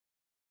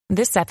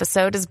This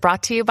episode is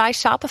brought to you by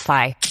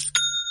Shopify.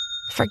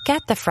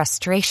 Forget the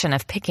frustration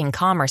of picking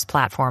commerce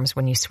platforms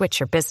when you switch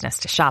your business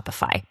to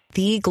Shopify,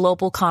 the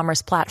global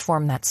commerce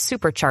platform that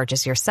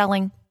supercharges your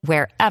selling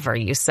wherever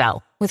you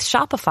sell. With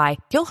Shopify,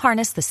 you'll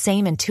harness the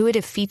same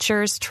intuitive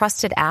features,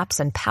 trusted apps,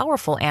 and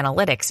powerful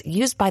analytics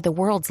used by the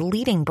world's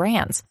leading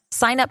brands.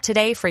 Sign up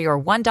today for your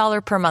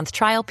 $1 per month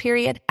trial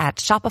period at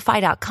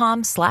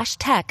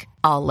shopify.com/tech,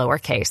 all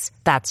lowercase.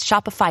 That's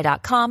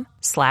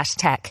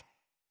shopify.com/tech.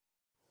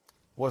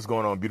 What's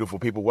going on, beautiful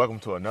people? Welcome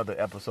to another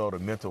episode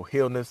of Mental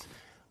Healness.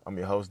 I'm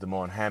your host,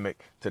 Damon Hammock.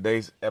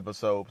 Today's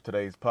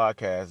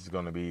podcast is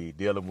going to be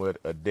dealing with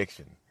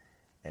addiction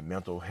and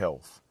mental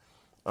health.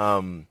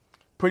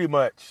 Pretty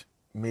much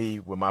me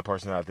with my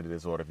personality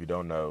disorder, if you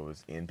don't know,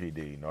 is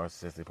NPD,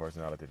 narcissistic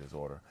personality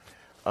disorder.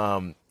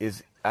 I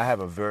have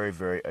a very,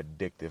 very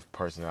addictive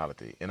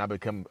personality, and I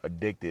become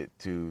addicted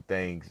to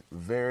things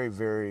very,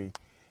 very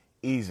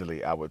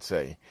easily, I would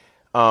say.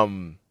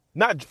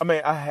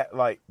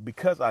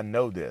 Because I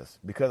know this,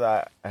 because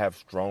I have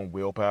strong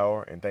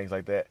willpower and things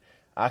like that,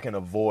 I can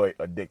avoid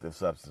addictive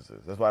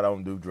substances. That's why I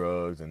don't do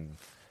drugs and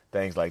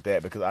things like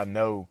that, because I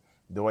know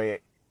the way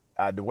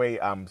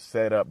I'm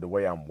set up, the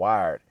way I'm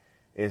wired,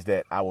 is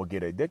that I will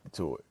get addicted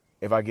to it.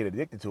 If I get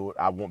addicted to it,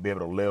 I won't be able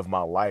to live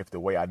my life the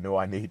way I know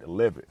I need to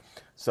live it.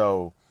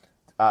 So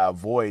I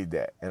avoid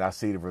that, and I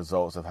see the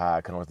results of how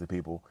it comes to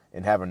people.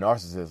 And having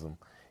narcissism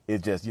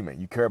is just,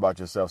 you care about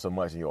yourself so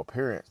much and your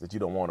appearance that you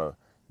don't want to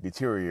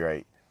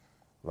deteriorate,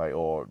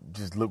 or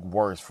just look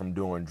worse from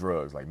doing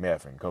drugs like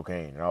meth and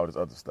cocaine and all this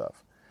other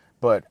stuff.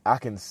 But I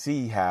can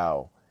see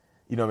how,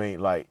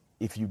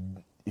 if you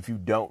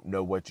don't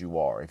know what you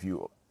are, if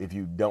you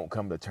don't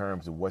come to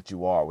terms with what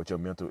you are, with your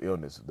mental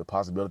illness, the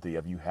possibility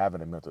of you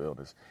having a mental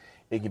illness,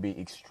 it can be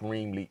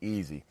extremely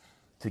easy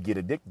to get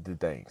addicted to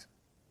things.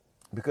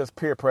 Because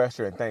peer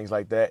pressure and things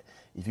like that,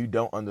 if you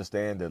don't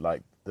understand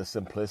the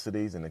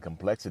simplicities and the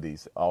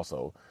complexities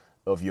also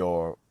of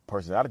your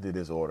personality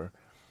disorder,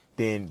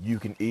 then you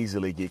can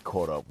easily get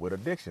caught up with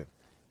addiction.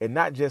 And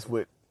not just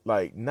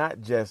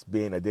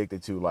being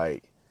addicted to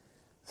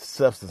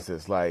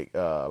substances like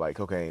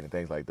cocaine and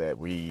things like that,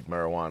 weed,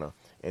 marijuana,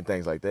 and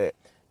things like that.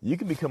 You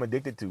can become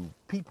addicted to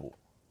people,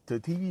 to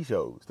TV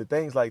shows, to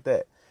things like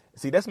that.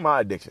 See, that's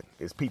my addiction,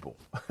 is people.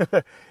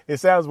 It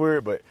sounds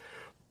weird, but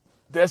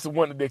that's the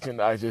one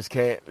addiction I just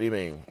can't,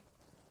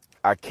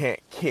 I can't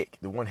kick.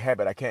 The one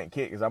habit I can't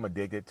kick is I'm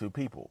addicted to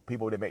people.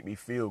 People that make me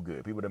feel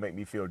good. People that make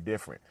me feel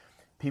different.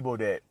 People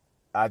that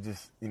I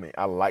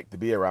like to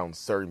be around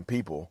certain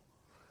people.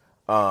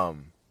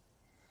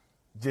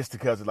 Just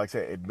because, like I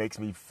said, it makes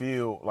me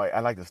feel like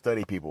I like to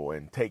study people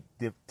and take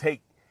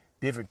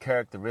different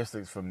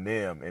characteristics from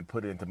them and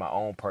put it into my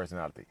own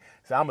personality.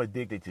 So I'm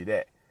addicted to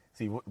that.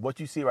 See, what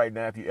you see right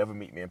now, if you ever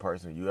meet me in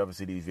person, you ever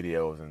see these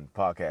videos and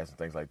podcasts and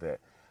things like that,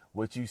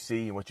 what you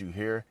see and what you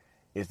hear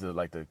is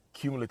the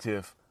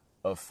cumulative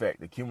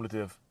effect, the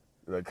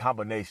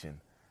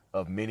combination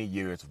of many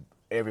years of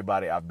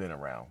everybody I've been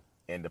around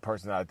and the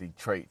personality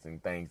traits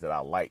and things that I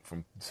like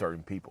from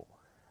certain people.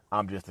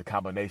 I'm just a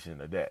combination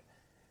of that.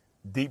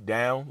 Deep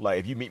down,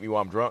 if you meet me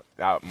while I'm drunk,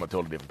 I'm a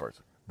totally different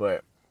person.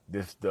 But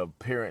the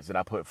appearance that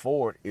I put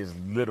forward is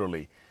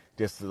literally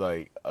just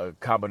a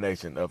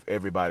combination of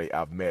everybody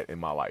I've met in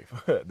my life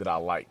that I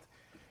liked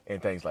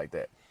and things like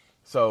that.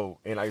 So,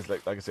 and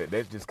like I said,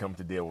 that just comes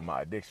to deal with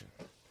my addiction.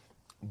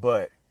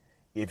 But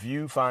if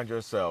you find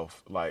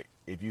yourself,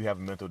 if you have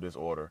a mental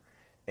disorder,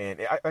 and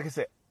like I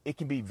said, it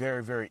can be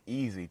very, very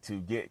easy to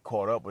get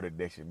caught up with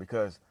addiction,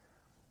 because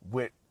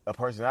with a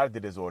personality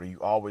disorder, you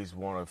always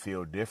want to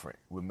feel different.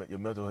 With a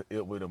mental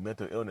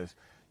illness,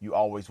 you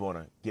always want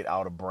to get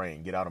out of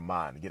brain, get out of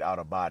mind, get out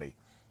of body,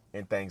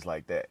 and things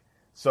like that.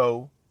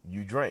 So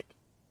you drink.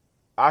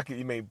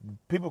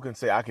 People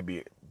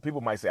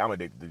might say I'm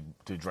addicted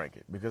to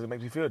drinking because it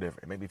makes me feel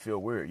different. It makes me feel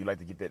weird. You like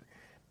to get that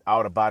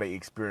out of body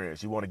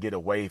experience. You want to get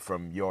away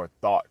from your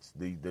thoughts,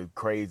 the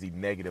crazy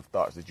negative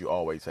thoughts that you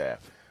always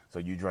have. So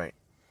you drink.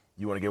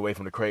 You want to get away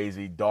from the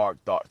crazy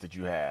dark thoughts that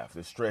you have,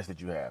 the stress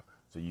that you have.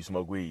 So you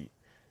smoke weed.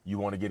 You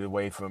want to get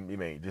away from,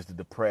 just the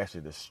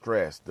depression, the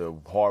stress, the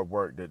hard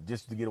work,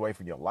 just to get away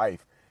from your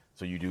life.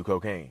 So you do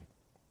cocaine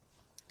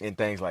and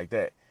things like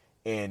that.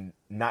 And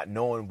not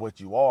knowing what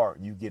you are,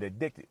 you get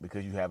addicted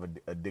because you have an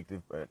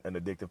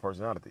addictive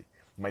personality.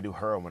 You might do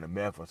heroin or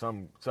meth or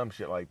some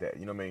shit like that.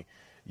 You know what I mean?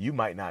 You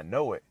might not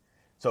know it.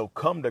 So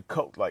come to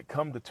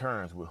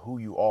terms with who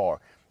you are,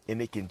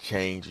 and it can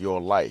change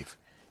your life.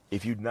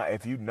 If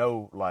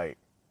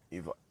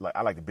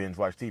I like to binge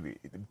watch TV.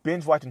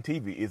 Binge watching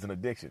TV is an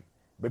addiction,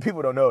 but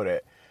people don't know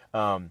that.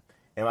 And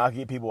I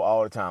get people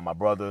all the time, my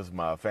brothers,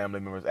 my family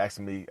members,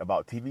 asking me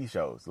about TV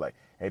shows. Like,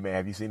 hey man,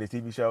 have you seen this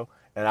TV show?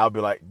 And I'll be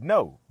like,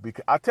 no,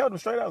 because I tell them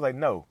straight out, I was like,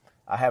 no,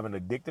 I have an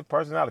addictive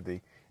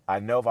personality. I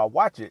know if I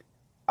watch it,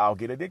 I'll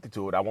get addicted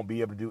to it. I won't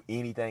be able to do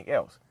anything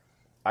else.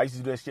 I used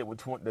to do that shit with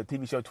the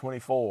TV show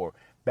 24,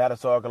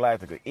 Battlestar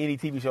Galactica. Any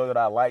TV show that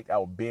I liked, I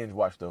would binge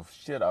watch the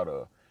shit out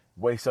of.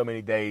 Waste so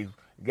many days,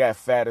 got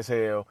fat as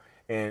hell,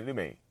 and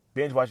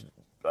binge watching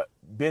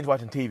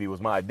TV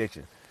was my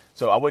addiction.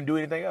 So I wouldn't do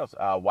anything else.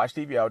 I watch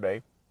TV all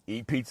day,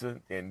 eat pizza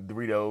and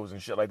Doritos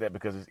and shit like that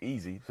because it's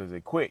easy, because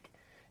it's quick.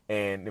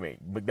 And I mean,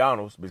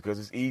 McDonald's because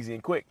it's easy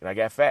and quick. And I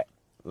got fat.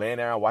 Laying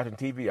there watching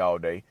TV all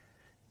day,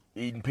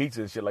 eating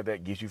pizza and shit like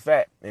that gets you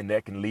fat. And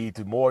that can lead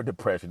to more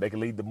depression. That can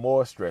lead to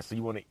more stress. So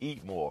you want to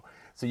eat more.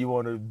 So you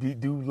want to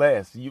do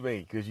less. You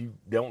mean, because you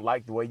don't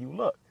like the way you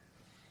look.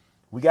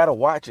 We got to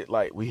watch it.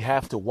 Like, we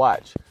have to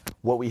watch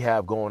what we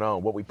have going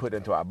on, what we put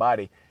into our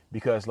body,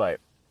 because, like,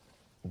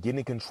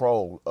 getting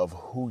control of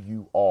who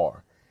you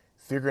are,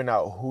 figuring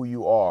out who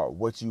you are,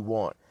 what you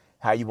want,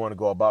 how you want to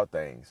go about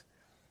things,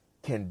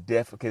 can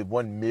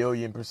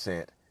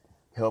 1,000,000%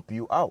 help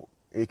you out.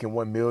 It can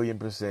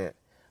 1,000,000%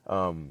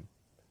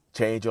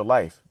 change your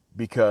life,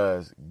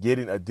 because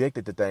getting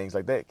addicted to things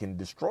like that can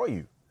destroy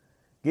you.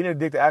 Getting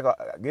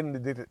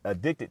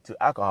addicted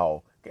to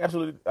alcohol can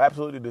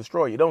absolutely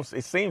destroy you.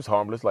 It seems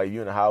harmless, like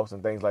you in the house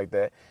and things like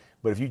that.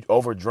 But if you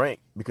overdrink,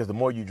 because the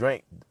more you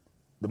drink,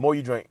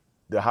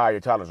 the higher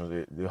tolerance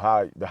is.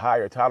 The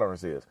higher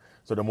tolerance is.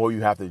 So the more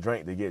you have to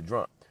drink to get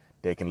drunk,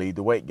 that can lead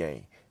to weight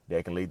gain.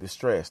 That can lead to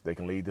stress. That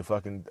can lead to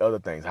fucking other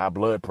things, high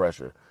blood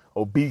pressure,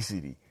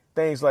 obesity,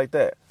 things like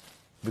that.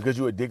 Because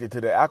you're addicted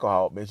to the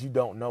alcohol means you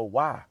don't know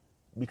why.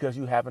 Because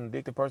you have an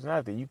addictive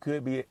personality. You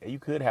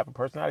could have a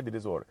personality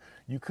disorder.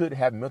 You could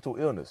have mental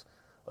illness.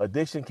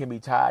 Addiction can be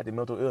tied to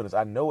mental illness.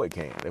 I know it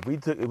can. If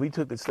we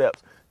took the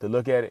steps to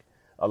look at it,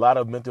 a lot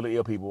of mentally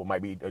ill people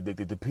might be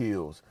addicted to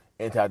pills,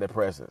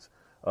 antidepressants,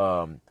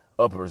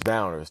 uppers,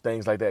 downers,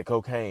 things like that,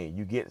 cocaine.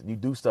 You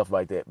do stuff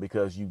like that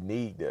because you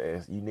need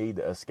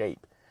the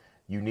escape.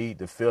 You need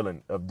the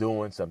feeling of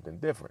doing something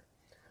different.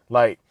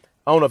 Like,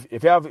 I don't know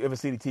if y'all ever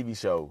see the TV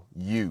show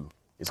You.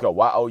 It's called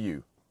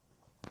YOU.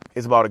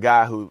 It's about a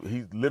guy who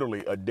he's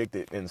literally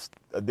addicted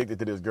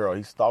to this girl.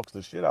 He stalks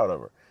the shit out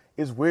of her.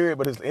 It's weird,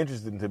 but it's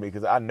interesting to me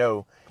because I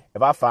know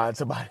if I find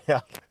somebody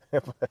else,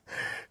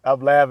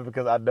 I'm laughing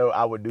because I know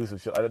I would do some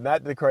shit.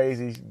 Not the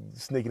crazy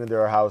sneaking into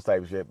her house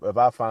type shit. But if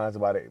I find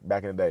somebody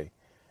back in the day,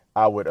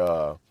 I would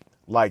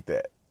like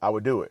that. I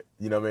would do it.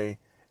 You know what I mean?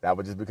 And I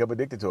would just become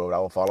addicted to it. I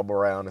would follow them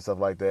around and stuff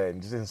like that.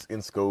 And just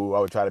in school, I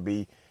would try to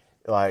be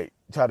where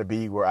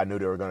I knew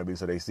they were going to be,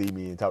 so they see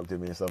me and talk to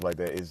me and stuff like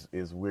that.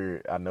 Is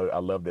weird. I know I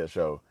love that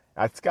show.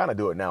 I kind of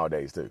do it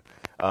nowadays too,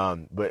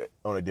 but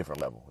on a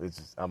different level.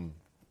 It's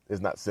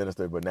not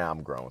sinister, but now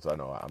I'm grown, so I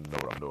know what I'm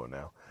doing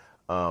now.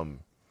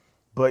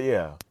 But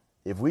yeah,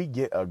 if you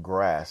get a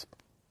grasp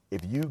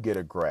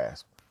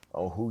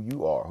on who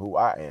you are, who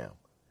I am,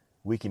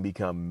 we can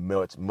become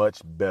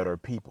much better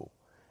people.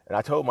 And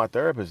I told my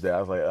therapist that I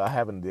was like, I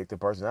have an addictive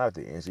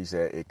personality, and she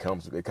said it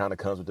kind of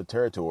comes with the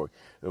territory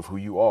of who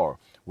you are,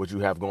 what you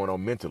have going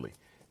on mentally.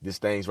 These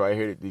things right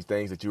here, these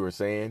things that you were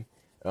saying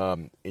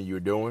and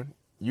you're doing,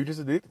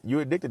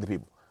 you're addicted to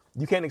people.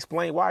 You can't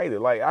explain why either.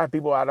 Like, I have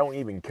people I don't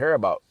even care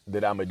about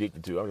that I'm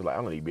addicted to. I'm just like,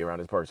 I don't need to be around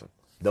this person.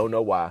 Don't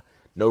know why,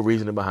 no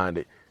reasoning behind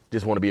it.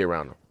 Just want to be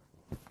around them.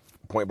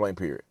 Point blank,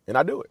 period. And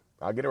I do it.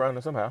 I get around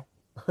them somehow.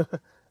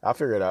 I'll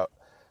figure it out.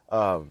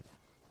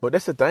 But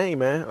that's the thing,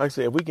 man. Like I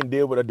said, if we can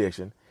deal with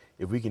addiction,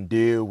 if we can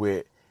deal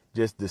with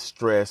just the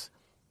stress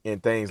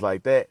and things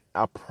like that,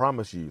 I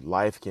promise you,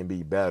 life can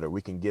be better.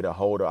 We can get a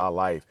hold of our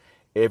life.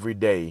 Every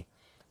day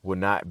will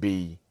not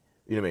be,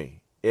 you know what I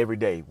mean? Every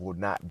day will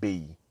not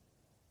be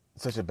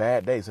such a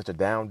bad day, such a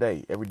down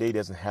day. Every day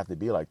doesn't have to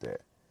be like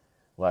that.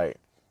 Like,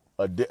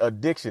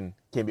 addiction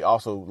can be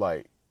also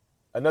like,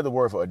 another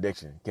word for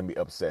addiction can be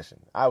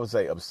obsession. I would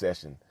say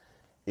obsession.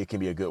 It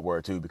can be a good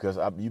word too, because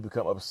you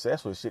become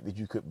obsessed with shit that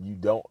you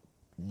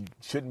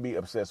shouldn't be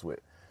obsessed with.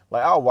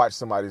 Like, I'll watch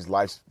somebody's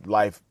life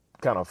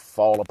kind of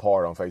fall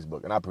apart on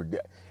Facebook, and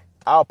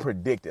I'll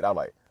predict it. I'm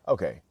like,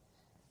 okay,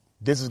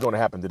 this is going to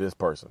happen to this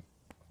person.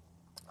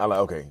 I'm like,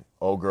 okay,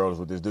 old girl is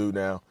with this dude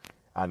now.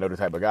 I know the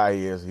type of guy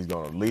he is. He's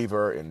going to leave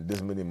her in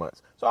this many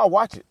months. So I'll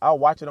watch it. I'll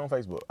watch it on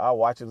Facebook. I'll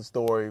watch the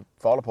story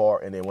fall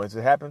apart, and then once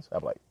it happens,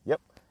 I'm like, yep,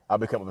 I'll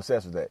become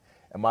obsessed with that.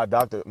 And my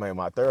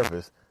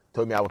therapist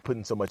told me I was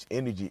putting so much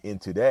energy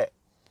into that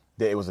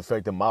it was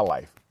affecting my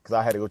life, because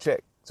I had to go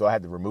check. So I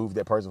had to remove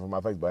that person from my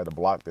Facebook. I had to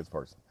block this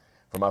person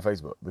from my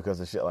Facebook because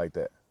of shit like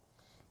that.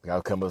 I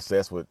become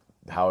obsessed with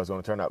how it's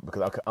going to turn out,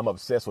 because I'm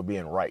obsessed with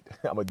being right.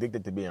 I'm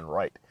addicted to being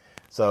right.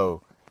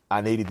 So I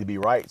needed to be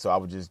right. So I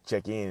would just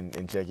check in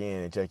and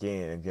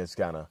just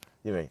kind of,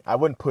 you know, I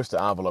wouldn't push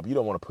the envelope. You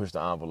don't want to push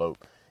the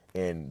envelope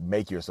and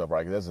make yourself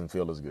right, because it doesn't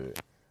feel as good.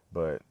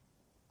 But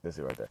that's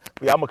it right there.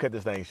 But yeah, I'm going to cut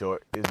this thing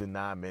short. It's been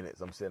 9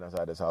 minutes. I'm sitting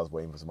outside this house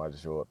waiting for somebody to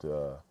show up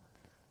to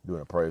do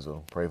an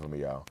appraisal. Pray for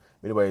me, y'all.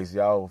 Anyways,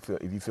 y'all,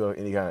 if you feel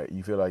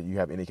like you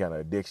have any kind of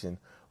addiction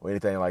or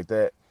anything like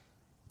that,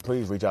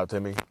 please reach out to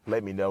me.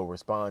 Let me know.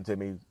 Respond to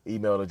me.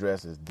 Email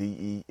address is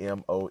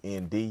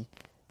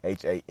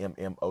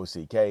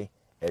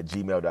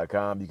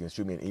demondhammmock@gmail.com. You can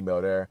shoot me an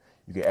email there.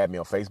 You can add me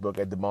on Facebook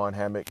at Demond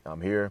Hammock.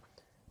 I'm here.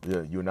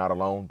 You're not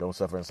alone. Don't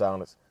suffer in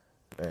silence.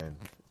 And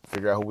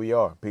figure out who we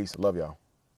are. Peace. Love y'all.